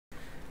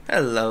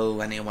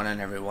Hello anyone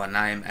and everyone,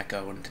 I'm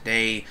Echo, and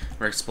today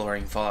we're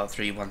exploring Fallout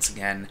 3 once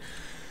again.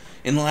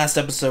 In the last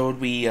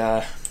episode, we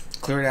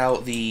cleared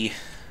out the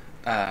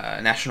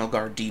National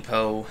Guard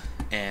depot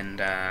and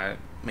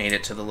made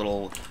it to the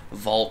little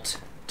vault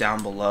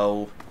down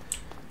below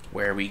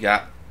where we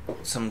got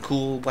some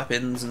cool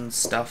weapons and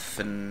stuff,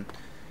 and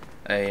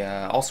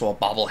also a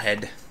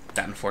bobblehead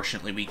that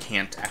unfortunately we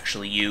can't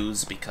actually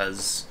use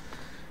because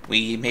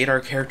we made our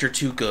character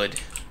too good.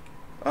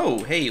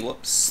 Oh, hey,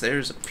 whoops,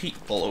 there's a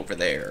people over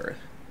there.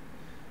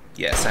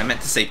 Yes, I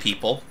meant to say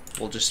people.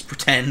 We'll just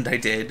pretend I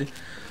did.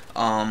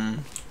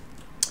 But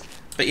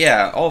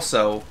yeah,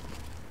 also,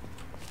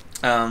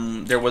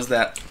 there was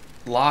that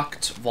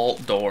locked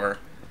vault door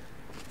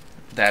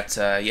that,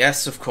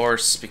 yes, of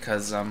course,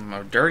 because I'm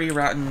a dirty,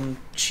 rotten,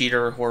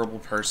 cheater, horrible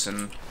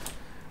person,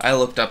 I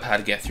looked up how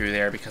to get through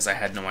there because I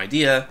had no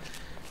idea.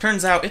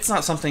 Turns out it's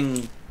not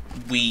something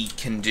we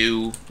can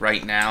do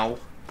right now,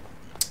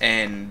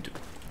 and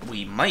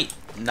we might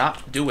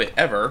not do it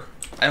ever.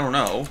 I don't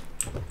know.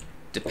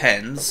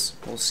 Depends.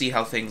 We'll see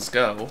how things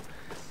go.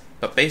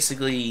 But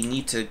basically, you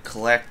need to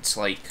collect,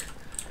 like,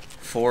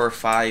 4 or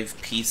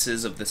 5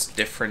 pieces of this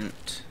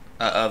different,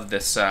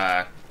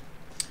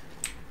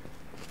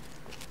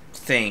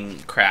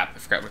 thing. Crap, I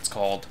forgot what it's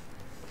called.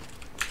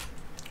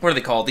 What are they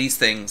called? These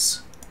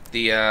things.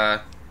 The,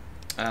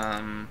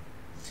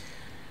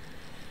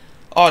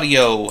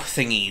 audio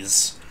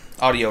thingies.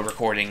 Audio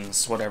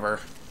recordings, whatever.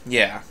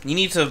 Yeah, you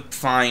need to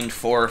find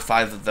 4 or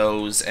 5 of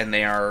those, and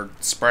they are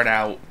spread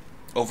out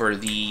over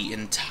the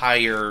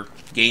entire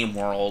game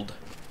world.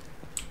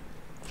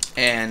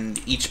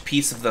 And each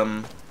piece of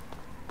them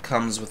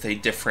comes with a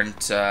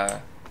different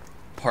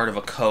part of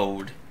a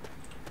code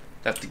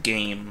that the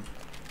game,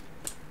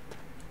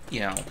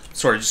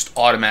 sort of just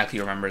automatically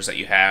remembers that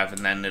you have,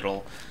 and then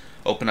it'll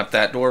open up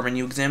that door when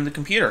you examine the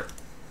computer.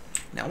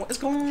 Now, what is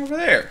going on over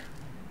there?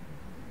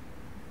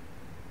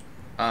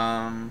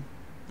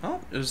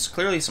 Well, there's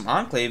clearly some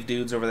Enclave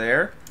dudes over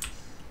there.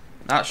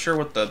 Not sure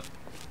what the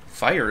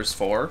fire's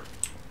for.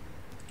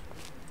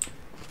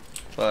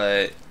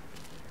 But,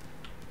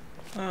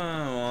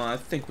 well, I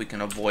think we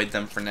can avoid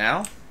them for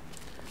now.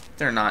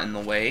 They're not in the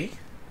way.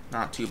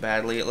 Not too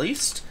badly, at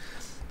least.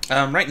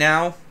 Right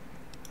now,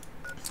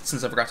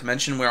 since I forgot to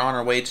mention, we're on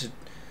our way to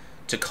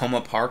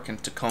Takoma Park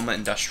and Takoma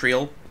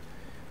Industrial,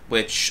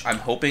 which I'm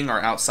hoping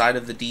are outside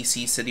of the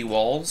DC city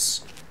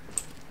walls.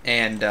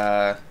 And,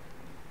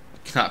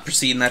 cannot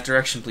proceed in that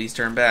direction, please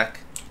turn back.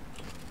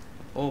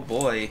 Oh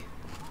boy.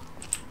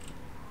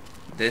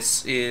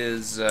 This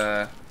is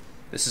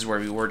where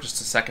we were just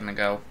a second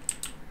ago.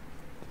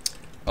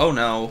 Oh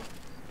no.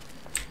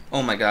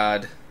 Oh my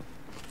god.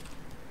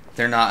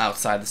 They're not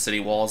outside the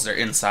city walls, they're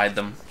inside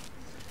them.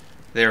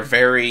 They're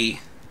very,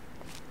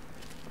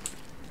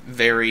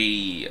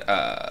 very,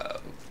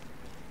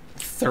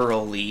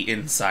 thoroughly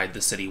inside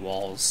the city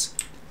walls.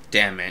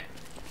 Damn it.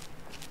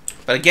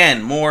 But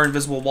again, more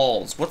invisible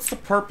walls. What's the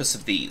purpose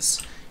of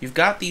these? You've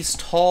got these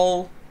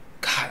tall...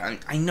 God,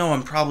 I know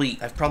I've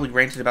probably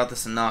ranted about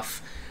this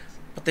enough.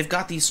 But they've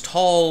got these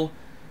tall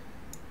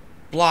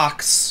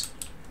blocks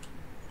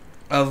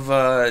of,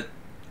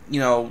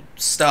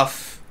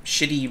 stuff,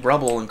 shitty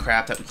rubble and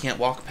crap that we can't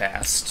walk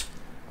past.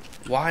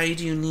 Why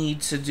do you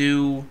need to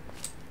do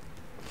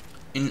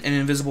an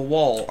invisible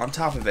wall on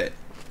top of it?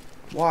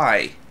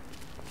 Why?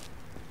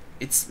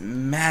 It's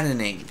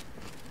maddening.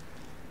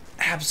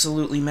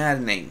 Absolutely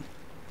maddening.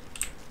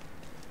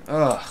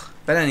 Ugh.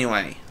 But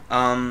anyway,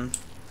 well,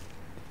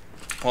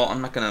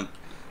 I'm not gonna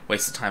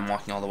waste the time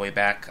walking all the way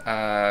back.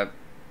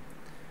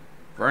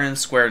 Vernon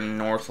Square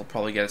North will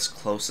probably get us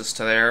closest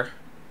to there.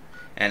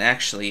 And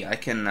actually, I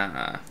can,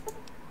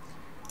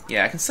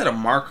 yeah, I can set a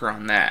marker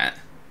on that.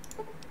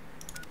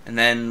 And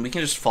then we can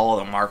just follow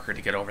the marker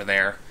to get over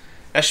there.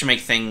 That should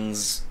make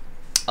things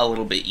a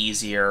little bit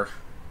easier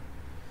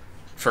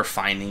for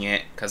finding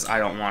it, because I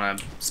don't want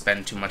to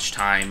spend too much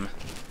time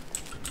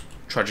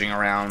trudging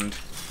around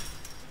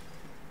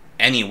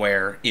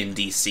anywhere in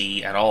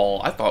DC at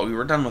all. I thought we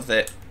were done with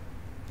it.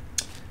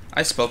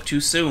 I spoke too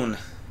soon.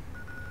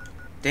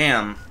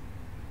 Damn.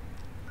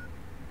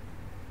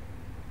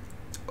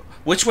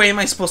 Which way am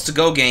I supposed to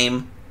go,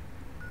 game?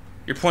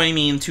 You're pointing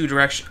me in 2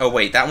 directions. Oh,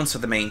 wait, that one's for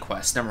the main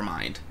quest. Never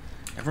mind.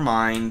 Never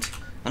mind.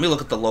 Let me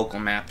look at the local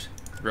map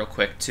real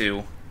quick,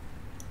 too.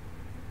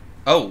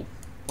 Oh,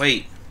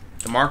 wait.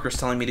 The marker's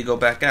telling me to go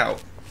back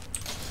out.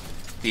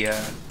 The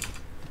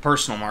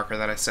personal marker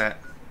that I set.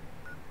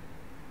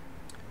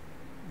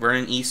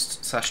 Vernon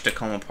East /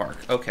 Takoma Park.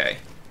 Okay.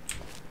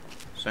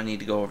 So I need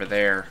to go over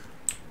there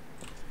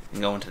and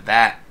go into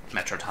that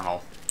metro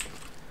tunnel.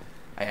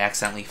 I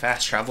accidentally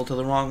fast traveled to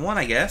the wrong one,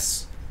 I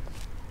guess.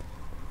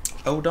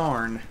 Oh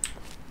darn.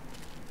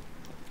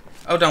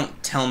 Oh,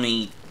 don't tell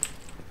me.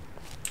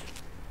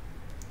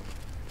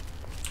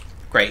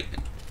 Great.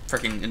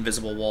 Freaking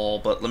invisible wall,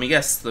 but let me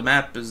guess, the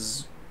map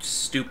is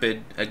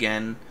stupid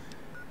again.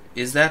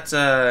 Is that,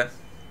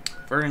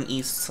 Vernon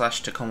East /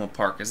 Takoma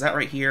Park? Is that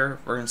right here?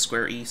 Vernon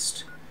Square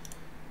East?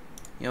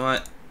 You know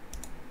what?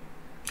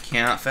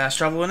 Cannot fast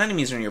travel when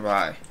enemies are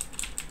nearby.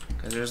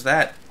 Because there's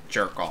that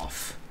jerk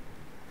off.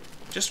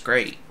 Just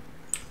great.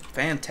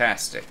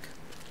 Fantastic.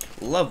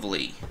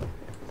 Lovely.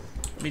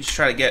 Let me just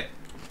try to get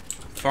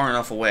far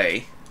enough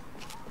away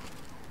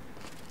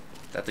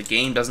that the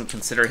game doesn't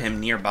consider him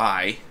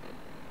nearby.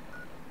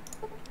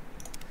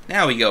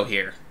 Now we go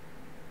here.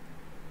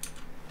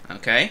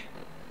 Okay.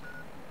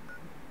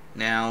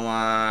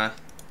 Now,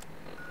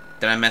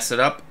 did I mess it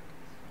up?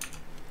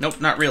 Nope,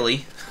 not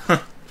really.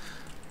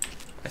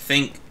 I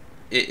think...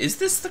 Is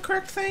this the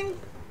correct thing?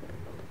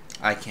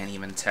 I can't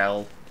even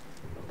tell.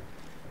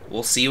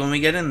 We'll see when we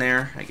get in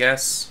there, I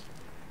guess.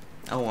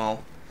 Oh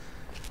well.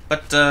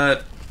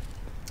 But,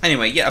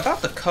 anyway, yeah,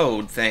 about the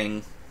code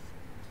thing.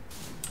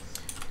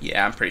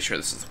 Yeah, I'm pretty sure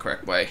this is the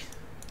correct way.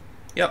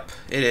 Yep,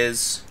 it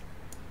is.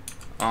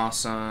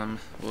 Awesome.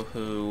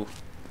 Woohoo.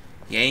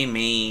 Yay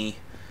me.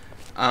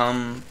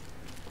 Turn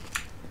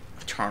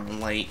on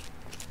light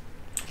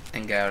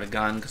and get out a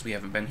gun, because we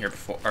haven't been here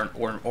before.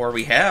 Or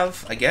we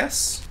have, I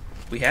guess.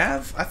 We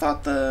have? I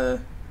thought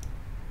the...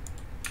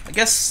 I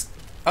guess...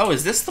 Oh,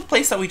 is this the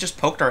place that we just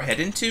poked our head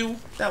into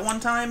that one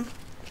time?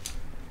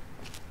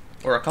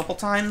 Or a couple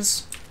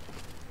times?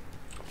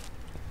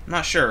 I'm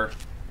not sure.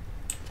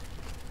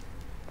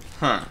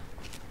 Huh.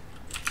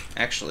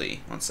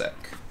 Actually, one sec.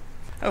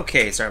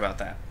 Okay, sorry about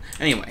that.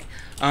 Anyway,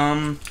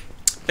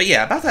 but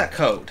yeah, about that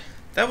code.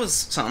 That was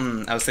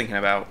something I was thinking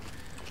about,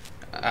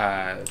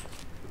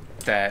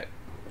 that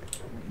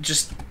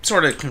just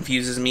sort of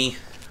confuses me,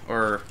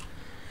 or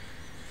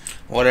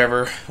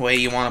whatever way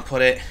you want to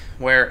put it,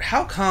 where,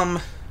 how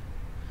come...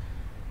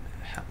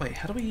 Wait,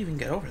 how do we even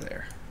get over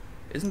there?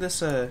 Isn't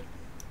this a...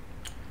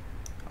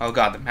 Oh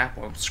god, the map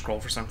won't scroll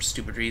for some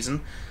stupid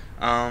reason.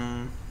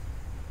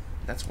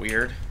 That's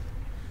weird.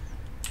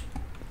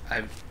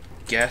 I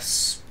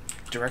guess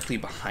directly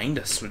behind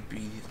us would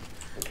be...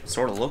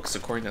 Sort of looks,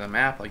 according to the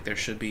map, like there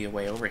should be a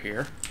way over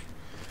here.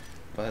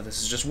 But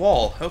this is just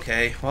wall.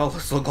 Okay, well,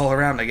 let's look all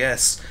around, I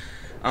guess.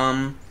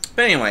 But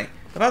anyway,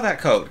 about that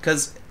code,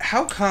 because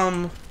how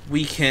come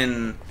we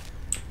can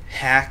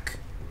hack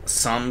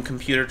some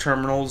computer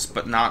terminals,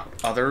 but not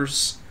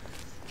others?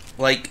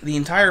 Like, the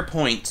entire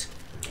point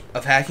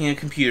of hacking a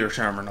computer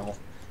terminal,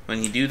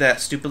 when you do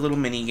that stupid little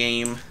mini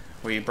game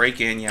where you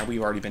break in, yeah,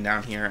 we've already been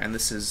down here, and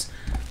this is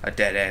a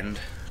dead end,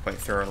 quite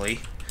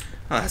thoroughly.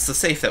 Oh, that's the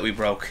safe that we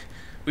broke.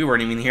 We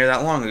weren't even here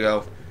that long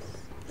ago.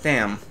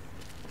 Damn.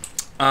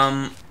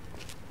 And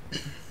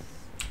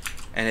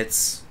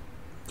it's...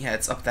 Yeah,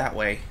 it's up that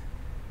way.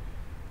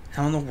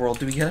 How in the world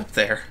do we get up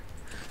there?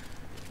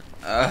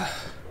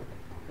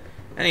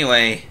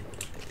 Anyway,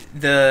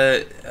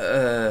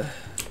 the,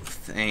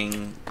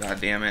 thing... God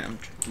damn it, I'm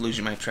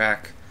losing my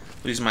track.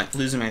 Losing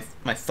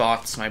my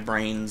thoughts, my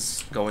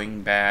brain's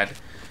going bad.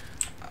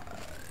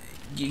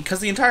 Because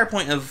the entire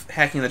point of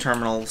hacking the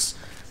terminals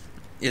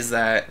is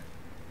that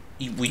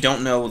we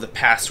don't know the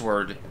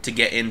password to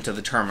get into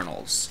the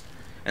terminals.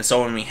 And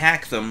so when we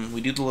hack them, we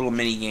do the little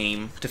mini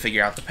game to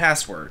figure out the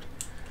password.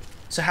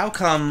 So how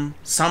come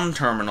some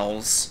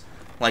terminals,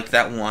 like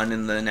that one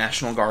in the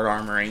National Guard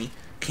Armory,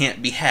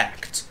 can't be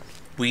hacked?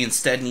 We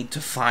instead need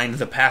to find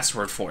the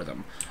password for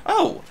them.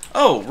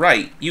 Oh,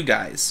 right, you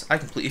guys. I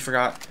completely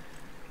forgot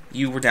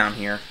you were down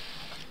here.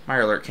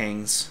 Mirror Alert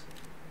Kings.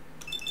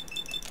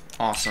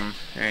 Awesome.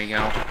 There you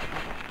go.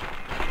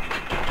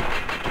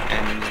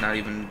 And he's not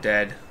even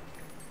dead.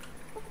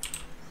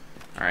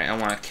 Alright, I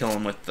want to kill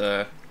him with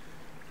the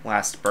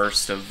last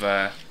burst of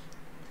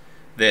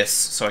this,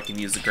 so I can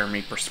use the Grim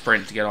Reaper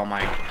Sprint to get all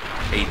my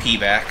AP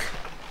back.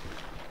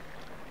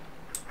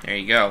 There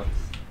you go.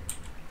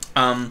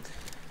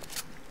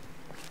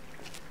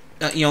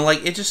 You know,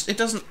 like, it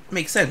doesn't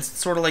make sense. It's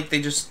sort of like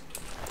they just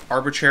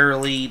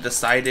arbitrarily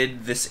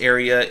decided this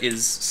area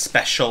is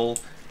special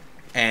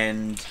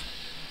and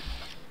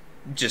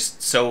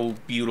just so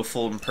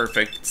beautiful and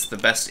perfect. It's the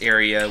best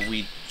area.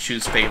 We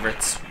choose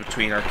favorites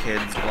between our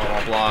kids, blah,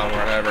 blah, blah, or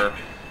whatever.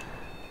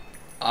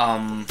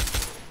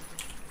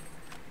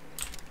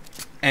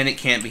 And it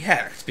can't be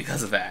hacked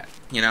because of that,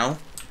 you know?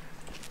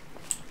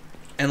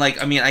 And,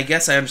 like, I mean, I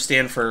guess I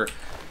understand for...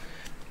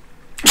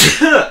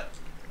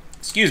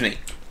 Excuse me.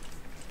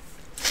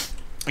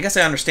 I guess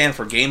I understand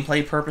for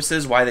gameplay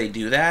purposes why they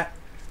do that,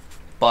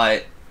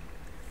 but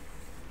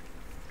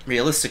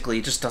realistically,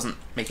 it just doesn't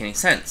make any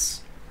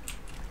sense.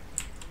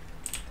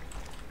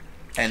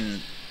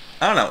 And,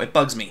 I don't know, it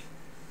bugs me.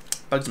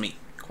 Bugs me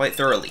quite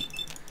thoroughly.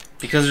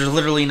 Because there's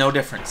literally no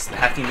difference. The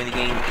hacking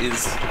minigame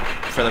is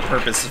for the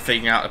purpose of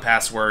figuring out a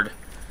password.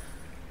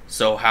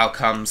 So how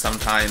come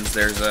sometimes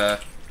there's a,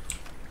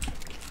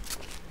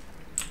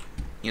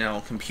 you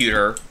know,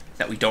 computer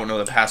that we don't know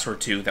the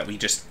password to that we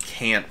just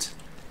can't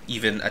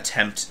even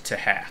attempt to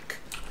hack?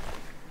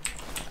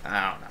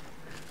 I don't know.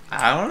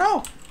 I don't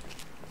know.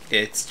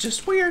 It's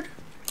just weird.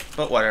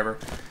 But whatever.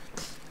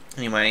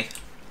 Anyway,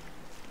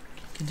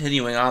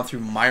 continuing on through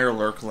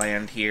Mirelurk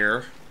land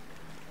here.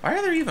 Why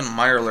are there even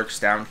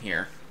Mirelurks down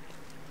here?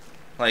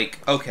 Like,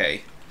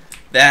 okay,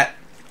 that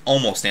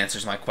almost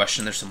answers my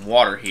question. There's some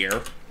water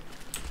here.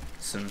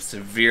 Some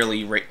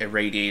severely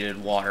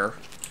irradiated water.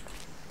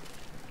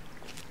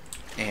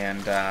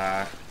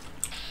 And,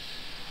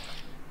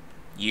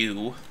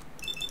 you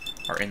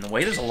are in the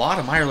way. There's a lot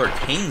of Mirelurk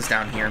Kings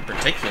down here in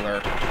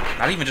particular.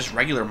 Not even just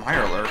regular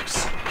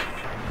Mirelurks.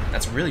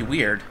 That's really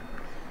weird.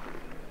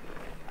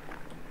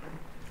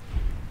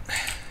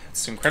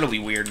 It's incredibly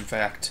weird, in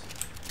fact.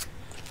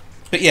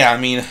 But yeah, I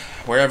mean,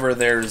 wherever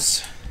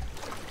there's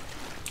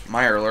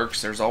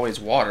Mirelurks, there's always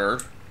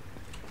water.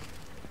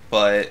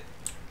 But,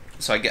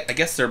 so I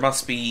guess there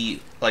must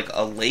be, like,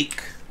 a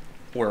lake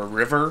or a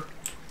river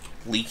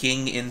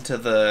leaking into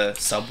the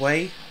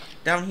subway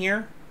down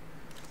here.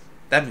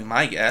 That'd be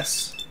my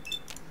guess.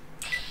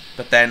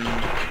 But then,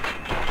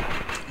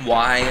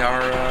 why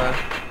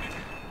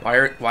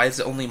is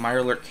it only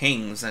Mirelurk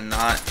Kings and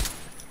not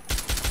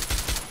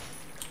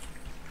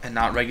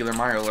regular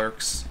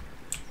Mirelurks?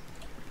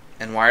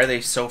 And why are they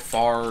so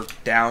far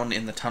down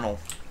in the tunnel?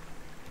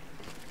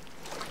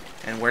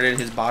 And where did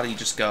his body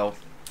just go?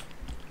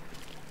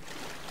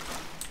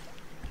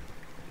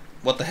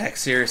 What the heck,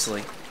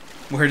 seriously?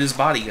 Where did his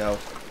body go?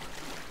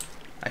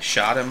 I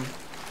shot him,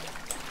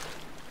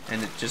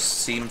 and it just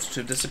seems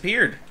to have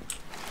disappeared.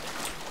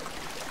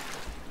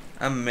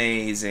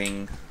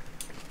 Amazing.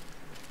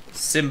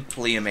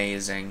 Simply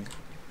amazing.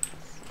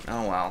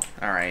 Oh well.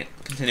 Alright.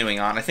 Continuing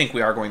on. I think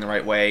we are going the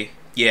right way.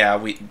 Yeah,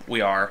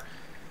 we are.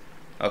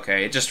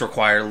 Okay, it just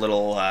required a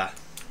little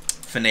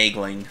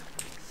finagling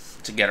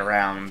to get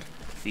around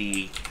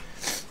the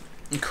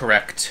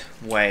correct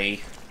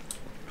way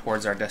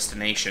towards our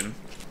destination.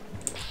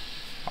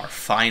 Our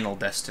final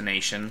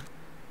destination.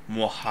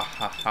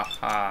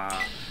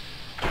 Mwahahaha.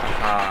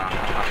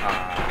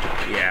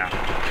 Yeah.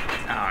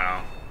 I don't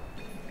know.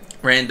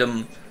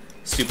 Random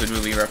stupid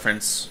movie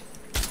reference.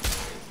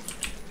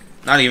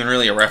 Not even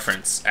really a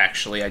reference,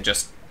 actually. I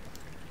just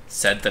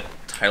said the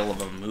title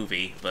of a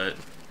movie, but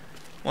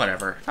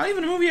whatever. Not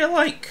even a movie I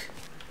like.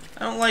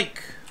 I don't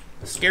like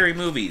scary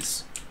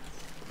movies.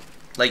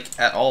 Like,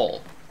 at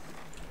all.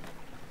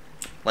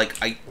 Like,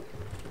 I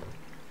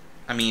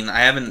mean, I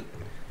haven't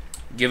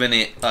given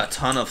it a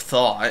ton of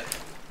thought.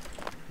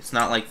 It's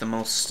not like the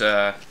most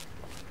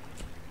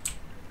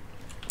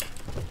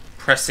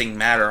pressing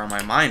matter on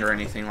my mind or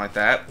anything like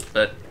that,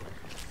 but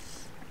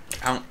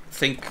I don't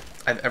think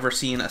I've ever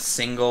seen a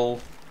single...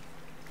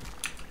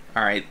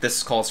 Alright,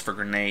 this calls for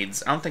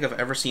grenades. I don't think I've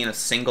ever seen a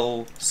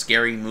single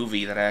scary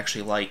movie that I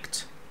actually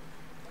liked.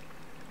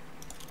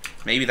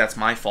 Maybe that's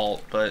my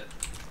fault, but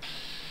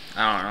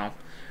I don't know.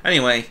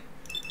 Anyway,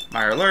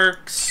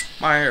 Mirelurks,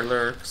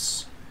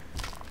 Mirelurks.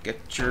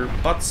 Get your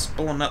butts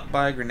blown up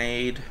by a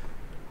grenade.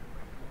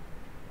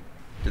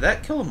 Did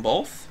that kill them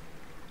both?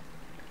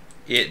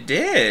 It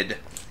did!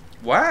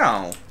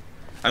 Wow.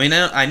 I mean,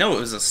 I know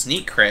it was a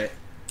sneak crit,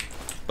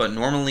 but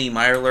normally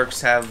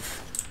Mirelurks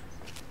have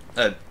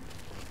a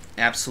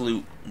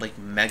absolute, like,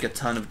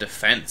 megaton of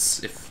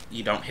defense if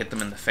you don't hit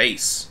them in the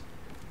face.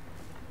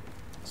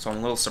 So I'm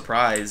a little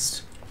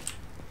surprised.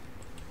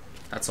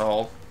 That's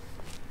all.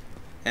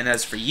 And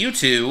as for you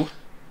two,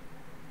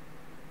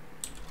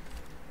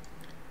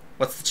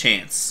 what's the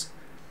chance?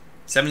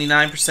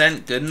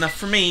 79%, good enough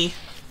for me.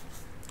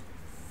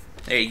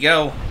 There you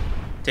go.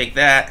 Take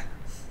that.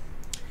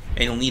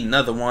 And you'll need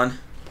another one.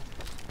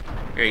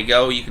 There you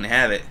go, you can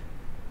have it.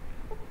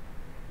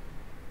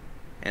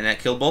 And that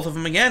killed both of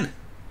them again.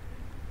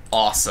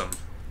 Awesome.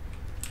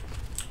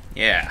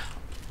 Yeah.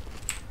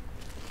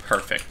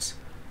 Perfect.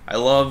 I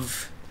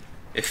love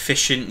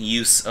efficient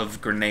use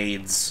of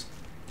grenades.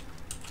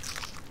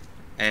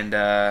 And,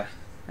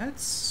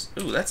 that's...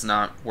 Ooh, that's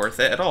not worth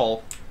it at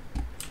all.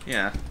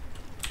 Yeah.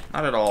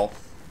 Not at all.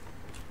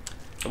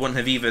 I wouldn't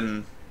have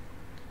even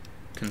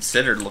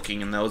considered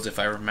looking in those if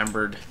I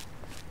remembered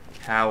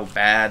how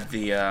bad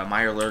the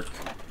Mirelurk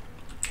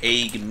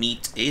egg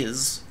meat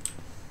is.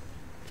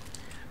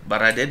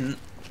 But I didn't,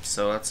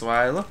 so that's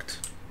why I looked.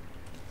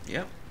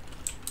 Yep.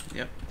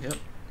 Yep, yep.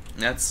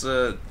 That's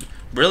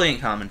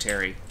brilliant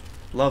commentary.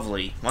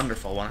 Lovely,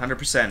 wonderful,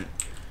 100%.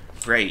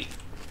 Great.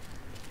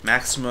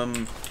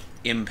 Maximum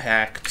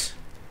impact,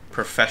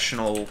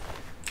 professional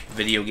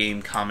video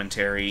game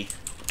commentary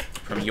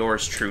from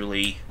yours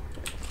truly.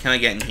 Can I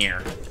get in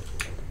here?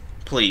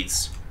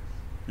 Please.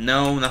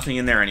 No, nothing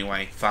in there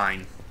anyway.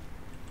 Fine.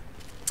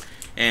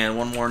 And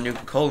one more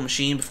Nuka-Cola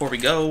machine before we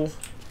go.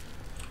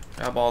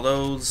 Grab all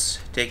those.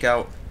 Take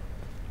out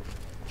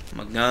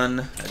my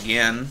gun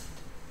again.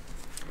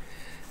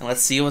 And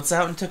let's see what's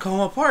out in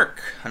Takoma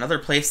Park. Another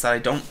place that I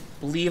don't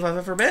believe I've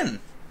ever been.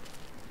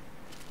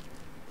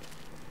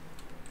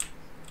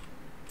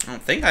 I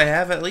don't think I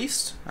have, at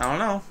least. I don't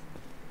know.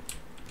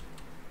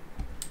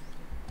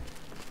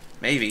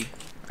 Maybe.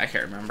 I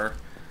can't remember.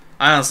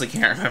 I honestly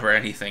can't remember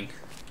anything.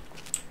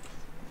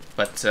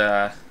 But,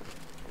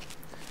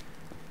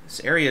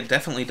 this area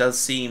definitely does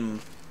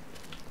seem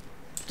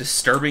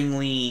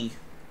disturbingly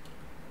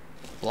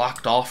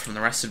blocked off from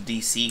the rest of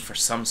DC for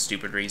some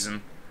stupid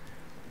reason.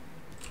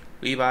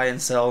 We buy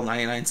and sell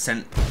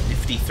 99-cent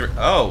 53...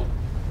 Oh!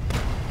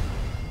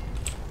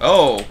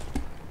 Oh!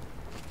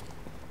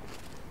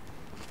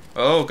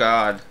 Oh,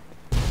 God.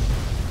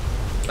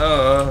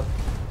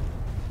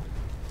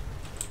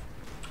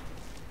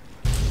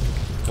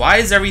 Why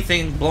is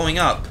everything blowing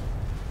up?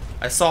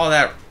 I saw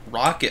that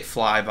rocket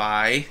fly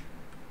by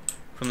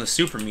from the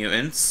super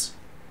mutants.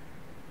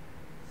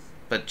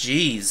 But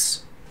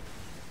geez.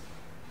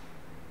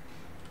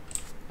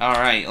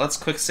 Alright, let's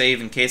quick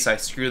save in case I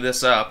screw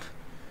this up.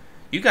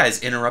 You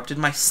guys interrupted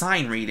my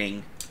sign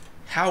reading.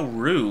 How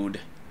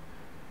rude.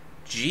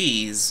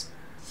 Jeez.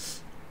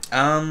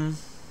 Plasma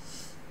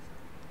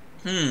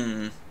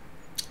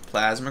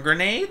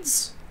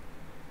grenades?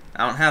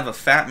 I don't have a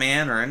fat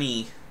man or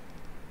any...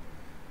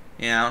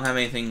 Yeah, I don't have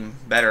anything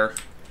better.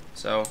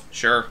 So,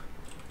 sure.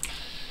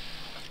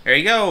 There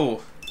you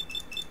go.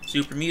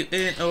 Super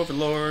Mutant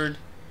Overlord.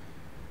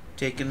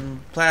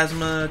 Taking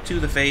plasma to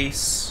the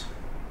face.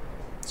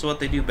 That's what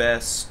they do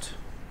best.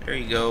 There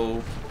you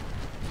go.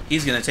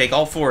 He's gonna take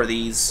all 4 of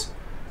these.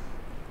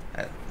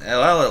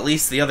 Well, at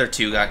least the other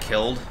 2 got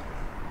killed.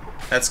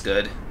 That's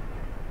good.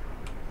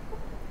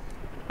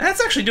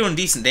 That's actually doing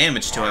decent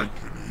damage to him. I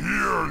can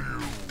hear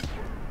you.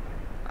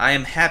 I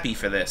am happy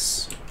for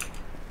this.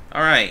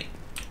 Alright.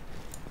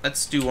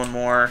 Let's do one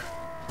more.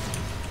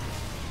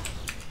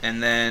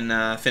 And then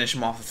finish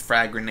him off with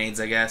frag grenades,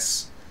 I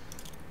guess.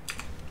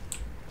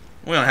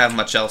 We don't have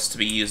much else to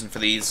be using for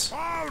these.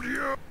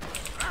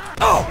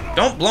 Oh!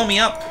 Don't blow me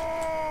up,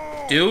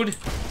 dude.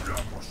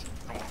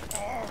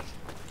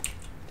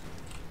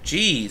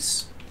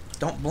 Jeez.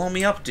 Don't blow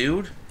me up,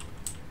 dude.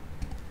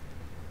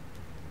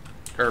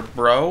 Or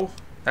bro.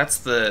 That's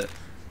the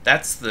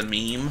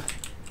meme.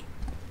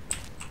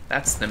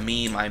 That's the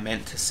meme I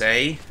meant to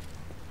say.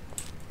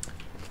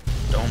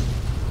 Don't.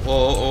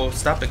 Whoa,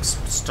 stop.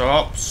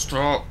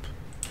 Stop.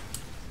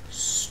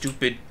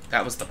 Stupid.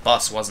 That was the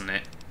bus, wasn't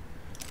it?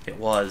 It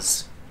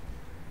was.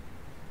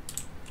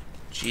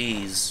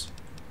 Jeez.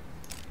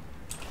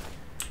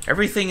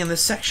 Everything in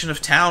this section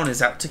of town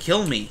is out to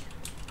kill me.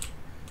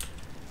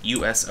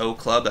 USO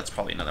Club. That's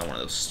probably another one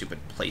of those stupid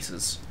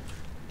places.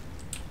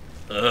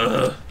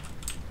 Ugh.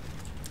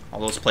 All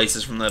those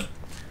places from that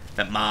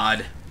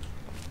mod.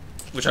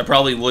 Which I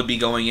probably would be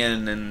going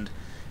in and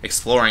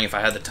exploring if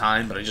I had the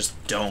time, but I just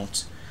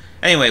don't.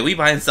 Anyway, we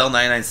buy and sell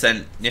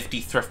 99-cent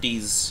nifty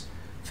thrifties,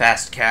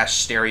 fast cash,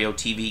 stereo,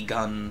 TV,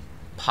 gun,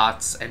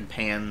 pots and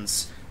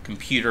pans,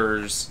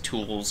 computers,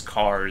 tools,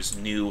 cars,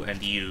 new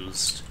and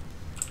used.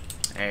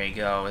 There you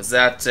go. Is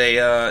that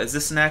a, is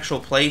this an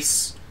actual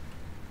place?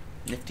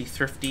 Nifty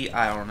thrifty?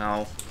 I don't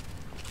know.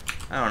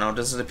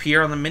 Does it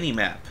appear on the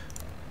mini-map?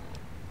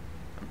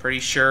 I'm pretty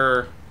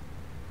sure...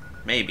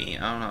 Maybe.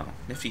 I don't know.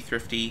 Nifty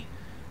thrifty,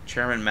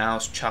 Chairman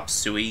Mouse, Chop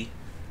Suey,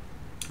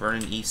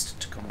 Vernon East,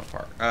 Takoma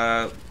Park.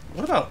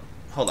 What about...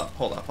 Hold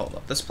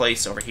up. This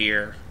place over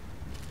here.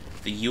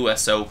 The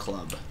USO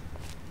Club.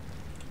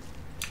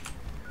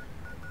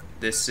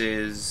 This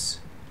is...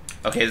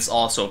 Okay, this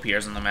also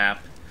appears on the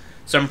map.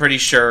 So I'm pretty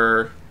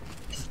sure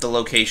the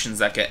locations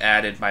that get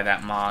added by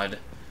that mod,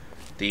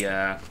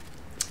 the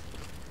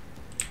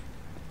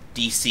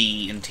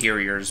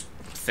DCInteriors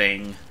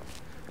thing,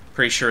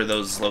 pretty sure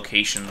those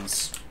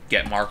locations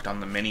get marked on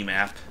the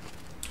mini-map.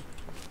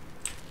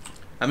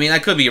 I mean, I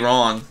could be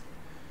wrong.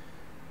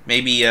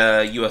 Maybe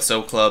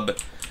USO Club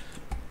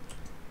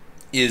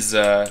is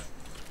an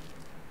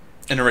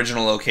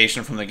original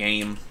location from the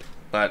game,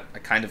 but I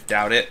kind of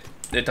doubt it.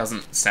 It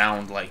doesn't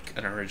sound like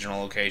an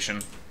original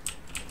location.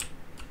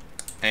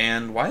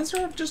 And why is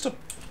there just a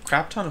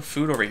crap ton of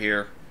food over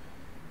here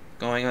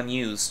going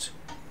unused?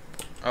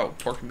 Oh,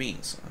 pork and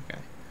beans. Okay.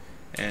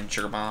 And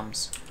sugar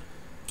bombs.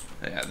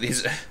 Yeah,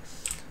 these...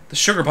 The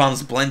sugar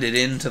bombs blended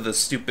into the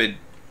stupid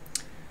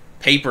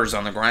papers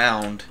on the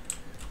ground.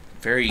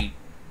 Very...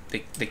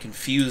 They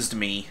confused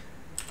me.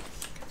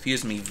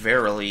 Confused me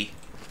verily.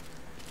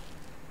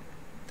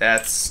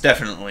 That's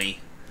definitely...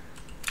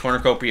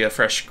 Cornucopia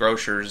Fresh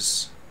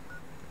Grocers.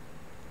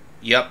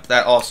 Yep,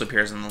 that also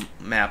appears on the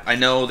map. I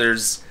know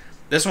there's...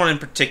 This one in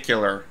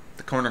particular,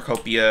 the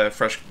Cornucopia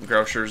Fresh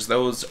Grocers,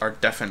 those are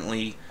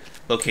definitely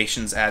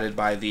locations added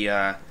by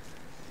the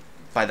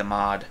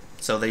mod.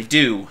 So they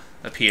do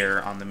appear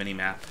on the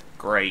minimap.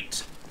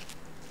 Great.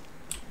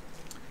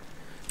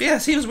 But yeah,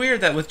 it seems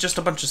weird that with just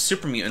a bunch of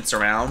super mutants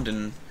around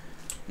and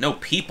no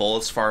people,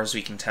 as far as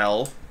we can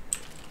tell,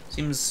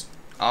 seems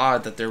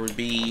odd that there would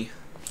be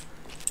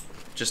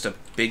just a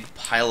big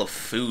pile of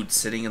food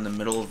sitting in the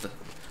middle of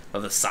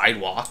the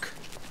sidewalk.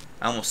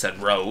 I almost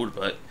said road,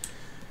 but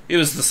it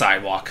was the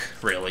sidewalk,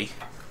 really.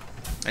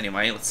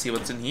 Anyway, let's see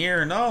what's in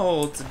here.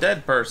 No, it's a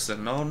dead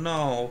person. Oh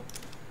no.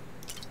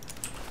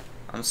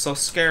 I'm so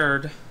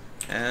scared.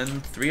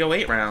 And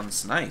 308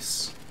 rounds.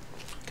 Nice.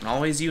 Can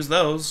always use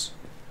those.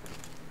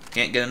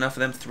 Can't get enough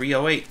of them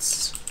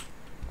 308s.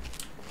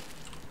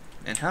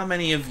 And how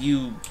many of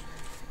you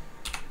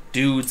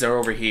dudes are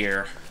over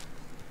here?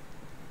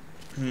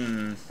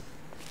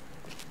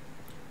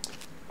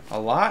 A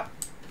lot?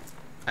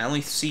 I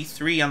only see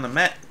 3 on the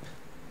map.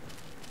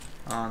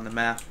 On the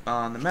map,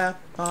 on the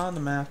map, on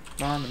the map,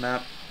 on the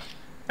map.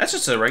 That's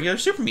just a regular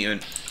super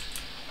mutant.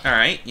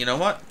 Alright, you know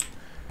what?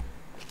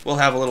 We'll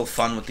have a little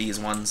fun with these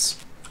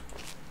ones.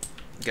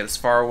 Get as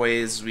far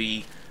away as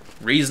we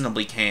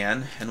reasonably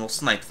can, and we'll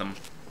snipe them.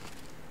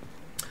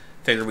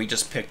 Figure we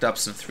just picked up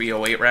some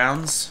 308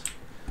 rounds.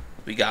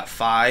 We got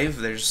 5.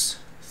 There's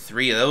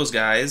 3 of those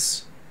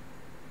guys.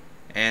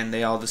 And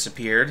they all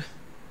disappeared.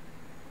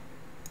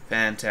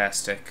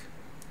 Fantastic.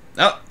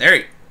 Oh,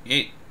 there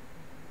he...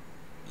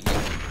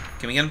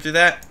 Can we get him through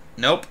that?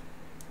 Nope.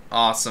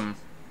 Awesome.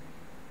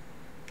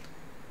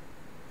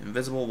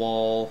 Invisible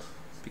wall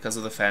because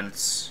of the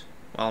fence.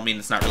 Well, I mean,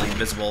 it's not really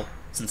invisible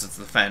since it's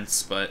the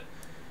fence, but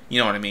you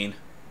know what I mean.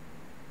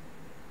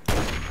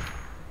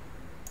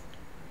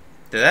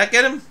 Did that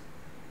get him?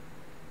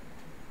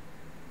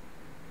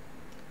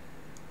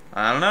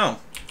 I don't know.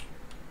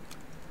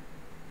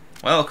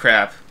 Well,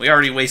 crap. We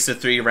already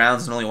wasted 3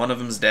 rounds and only one of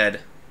them's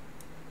dead.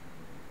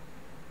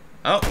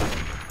 Oh.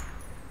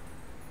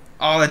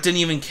 Oh, that didn't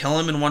even kill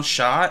him in one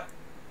shot?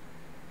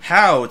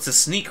 How? It's a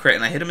sneak crit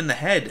and I hit him in the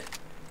head.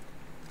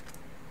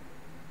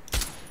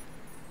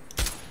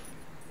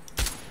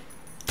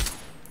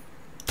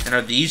 And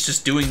are these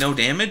just doing no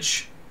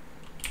damage?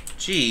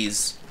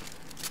 Jeez.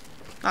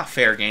 Not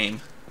fair,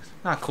 game.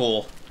 Not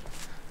cool.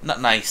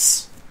 Not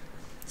nice.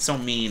 So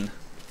mean.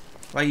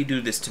 Why you do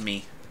this to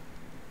me?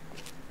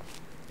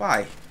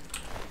 Why?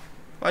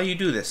 Why you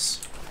do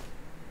this?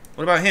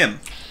 What about him?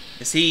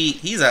 Is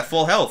he's at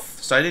full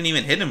health, so I didn't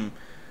even hit him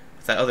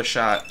with that other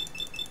shot.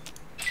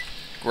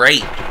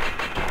 Great.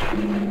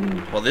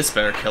 Well, this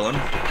better kill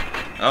him.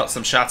 Oh,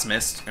 some shots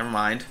missed. Never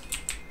mind.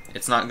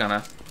 It's not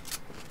gonna.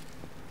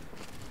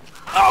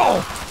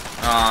 Oh!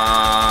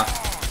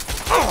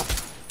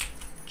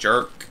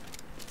 Jerk.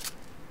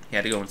 He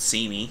had to go and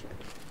see me.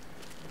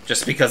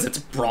 Just because it's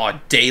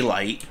broad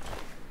daylight.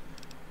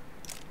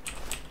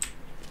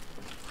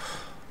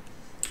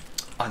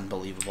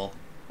 Unbelievable.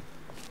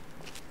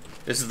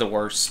 This is the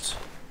worst.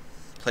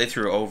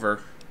 Playthrough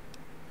over.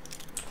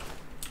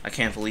 I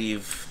can't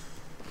believe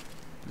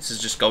this is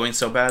just going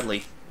so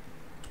badly.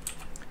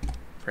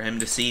 For him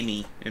to see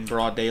me in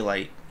broad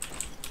daylight.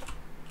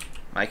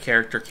 My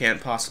character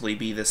can't possibly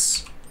be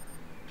this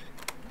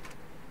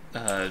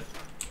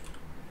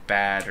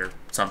bad or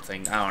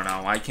something. I don't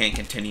know. I can't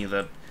continue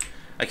the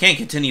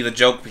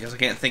joke because I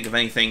can't think of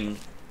anything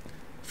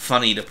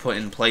funny to put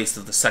in place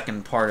of the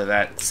second part of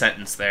that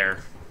sentence there.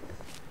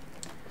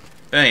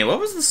 But anyway, what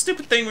was the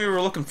stupid thing we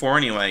were looking for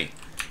anyway?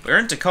 We're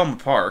in Takoma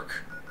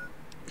Park.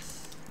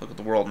 Look at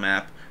the world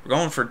map. We're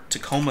going for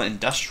Takoma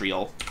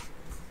Industrial.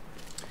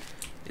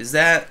 Is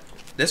that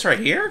this right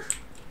here?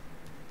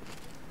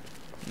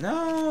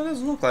 No, it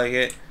doesn't look like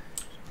it.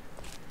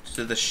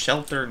 To the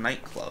Shelter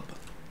nightclub.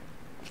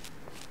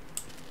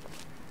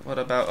 What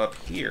about up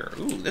here?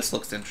 Ooh, this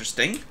looks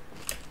interesting.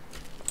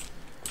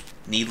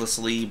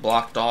 Needlessly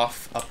blocked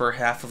off upper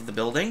half of the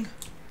building.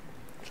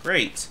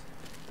 Great.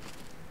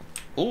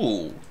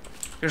 Ooh,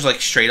 there's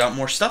like straight up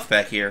more stuff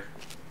back here.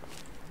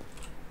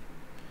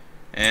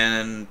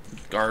 And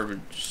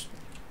garbage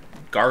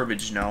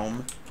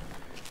gnome.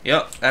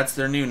 Yep, that's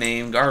their new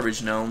name,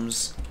 garbage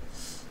gnomes.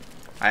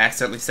 I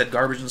accidentally said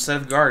garbage instead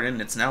of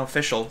garden. It's now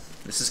official.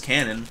 This is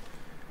canon.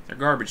 They're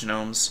garbage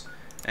gnomes.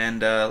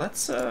 And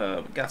let's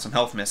we got some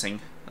health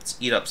missing. Let's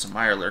eat up some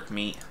Mirelurk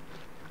meat.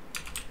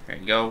 There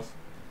you go.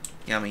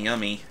 Yummy,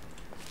 yummy.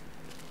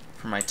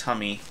 For my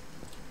tummy.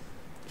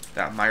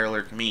 Got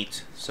Mirelurk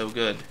meat. So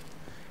good.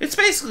 It's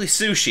basically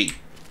sushi,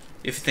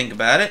 if you think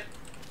about it.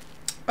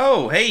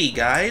 Oh, hey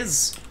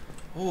guys.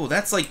 Oh,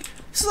 that's like,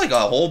 this is like a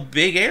whole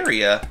big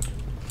area.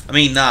 I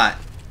mean, not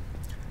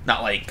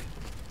like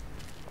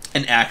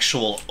an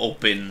actual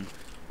open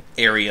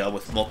area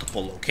with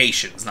multiple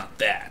locations, not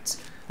that.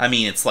 I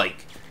mean, it's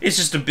like, it's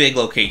just a big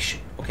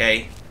location,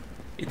 okay?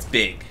 It's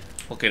big.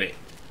 Look at it.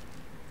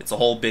 It's a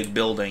whole big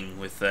building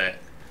with a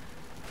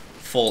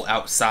full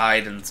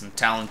outside and some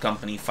Talon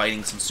Company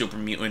fighting some super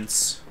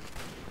mutants.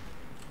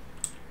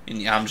 And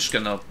yeah, I'm just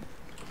gonna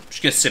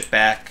sit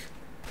back,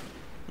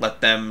 let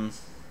them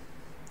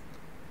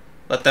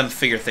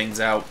figure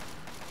things out.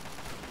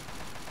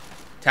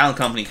 Talon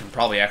Company can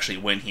probably actually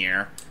win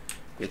here.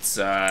 It's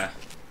oh,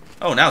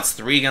 now it's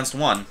 3 against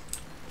 1.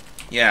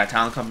 Yeah,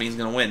 Talon Company's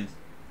gonna win.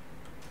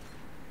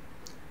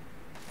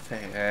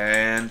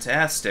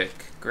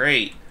 Fantastic.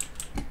 Great.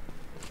 Can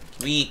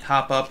we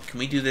hop up? Can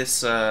we do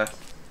this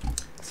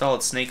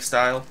solid snake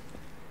style?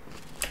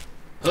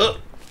 Huh.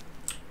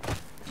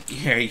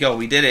 There you go,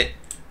 we did it.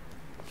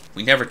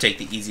 We never take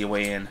the easy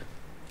way in.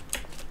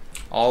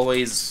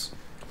 Always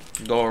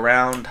go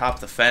around, hop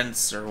the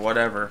fence, or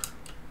whatever.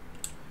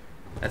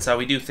 That's how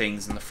we do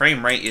things, and the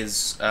frame rate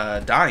is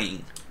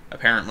dying,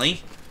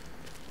 apparently.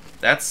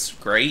 That's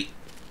great.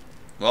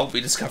 Well,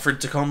 we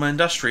discovered Takoma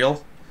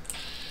Industrial.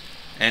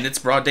 And it's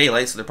broad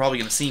daylight, so they're probably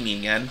going to see me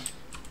again.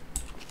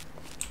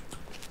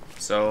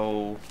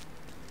 So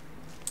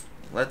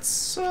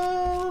let's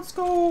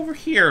go over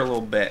here a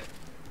little bit.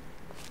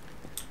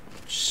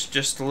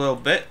 Just a little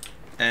bit,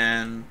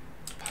 and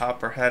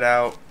pop our head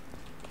out.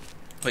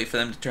 Wait for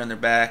them to turn their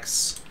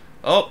backs.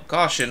 Oh,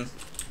 caution.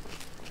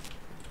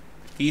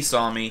 He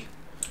saw me.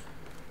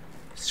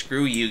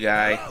 Screw you,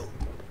 guy. Hello?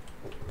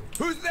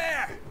 Who's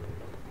there?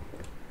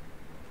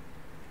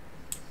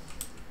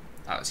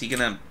 Is he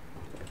gonna...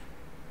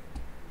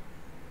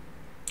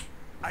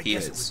 I He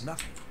guess is. it was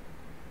nothing.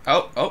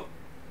 Oh,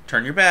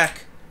 turn your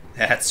back.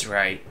 That's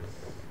right.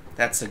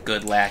 That's a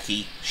good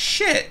lackey.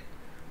 Shit!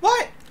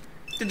 What?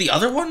 Did the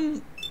other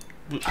one...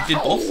 Did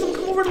both of them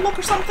come over to look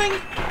or something?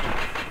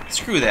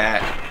 Screw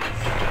that.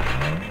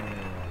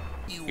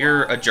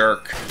 You're a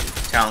jerk,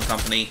 Talent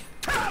Company.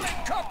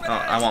 Oh,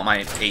 I want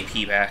my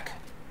AP back.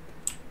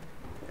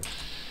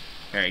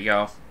 There you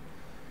go.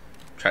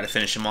 Try to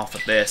finish him off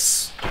with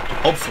this.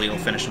 Hopefully it'll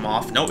finish him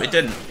off. No, it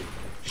didn't.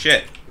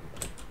 Shit.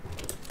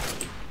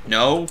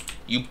 No,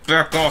 you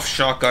back off,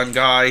 shotgun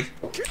guy.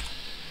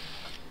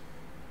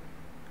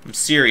 I'm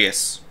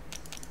serious.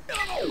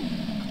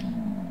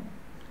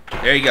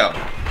 There you go.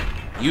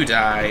 You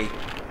die,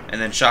 and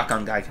then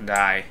shotgun guy can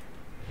die.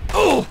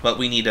 Oh! But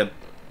we need a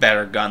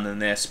better gun than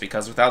this,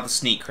 because without the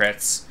sneak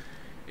crits,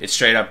 it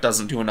straight up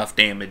doesn't do enough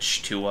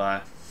damage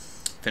to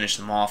finish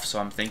them off. So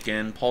I'm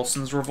thinking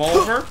Paulson's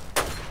revolver.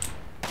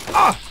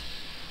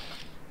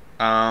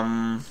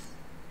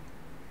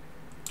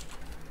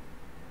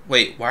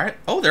 Wait, why?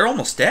 Oh, they're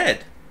almost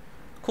dead.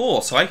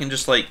 Cool, so I can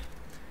just, like,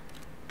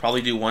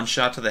 probably do one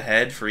shot to the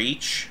head for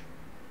each.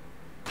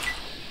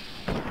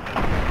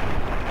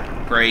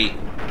 Great.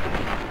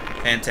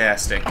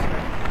 Fantastic.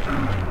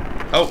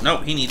 Oh, no,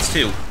 he needs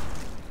two.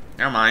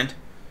 Never mind.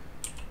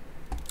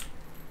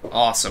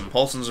 Awesome.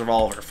 Paulson's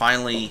revolver.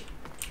 Finally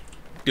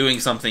doing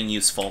something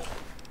useful.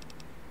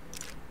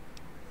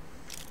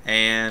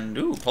 And,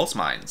 ooh, pulse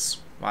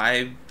mines.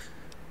 Why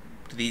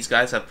do these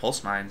guys have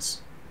pulse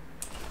mines?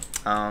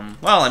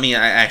 Well, I mean,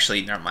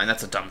 actually, never mind.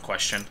 That's a dumb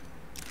question.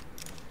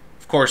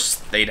 Of course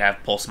they'd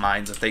have pulse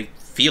mines if they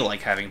feel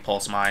like having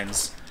pulse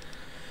mines.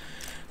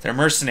 They're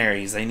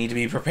mercenaries. They need to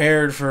be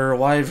prepared for a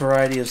wide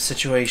variety of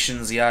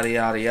situations, yada,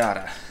 yada,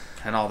 yada,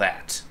 and all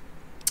that.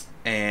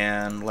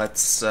 And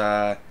let's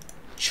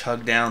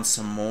chug down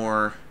some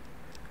more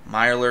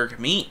Mirelurk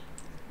meat.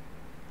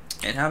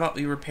 And how about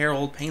we repair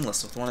Old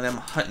Painless with one of them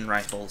hunting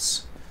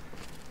rifles?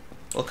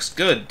 Looks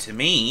good to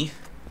me.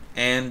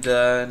 And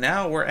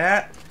now we're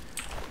at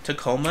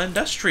Takoma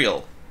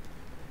Industrial.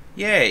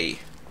 Yay.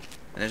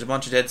 And there's a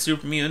bunch of dead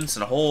super mutants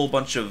and a whole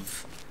bunch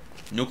of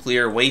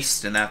nuclear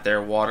waste in that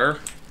there water.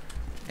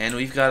 And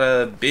we've got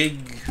a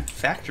big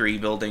factory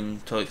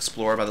building to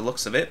explore by the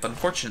looks of it. But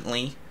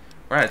unfortunately,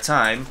 we're out of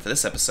time for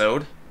this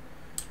episode.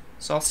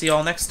 So I'll see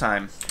y'all next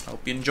time. I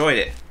hope you enjoyed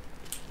it.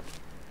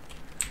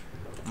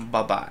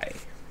 Bye-bye.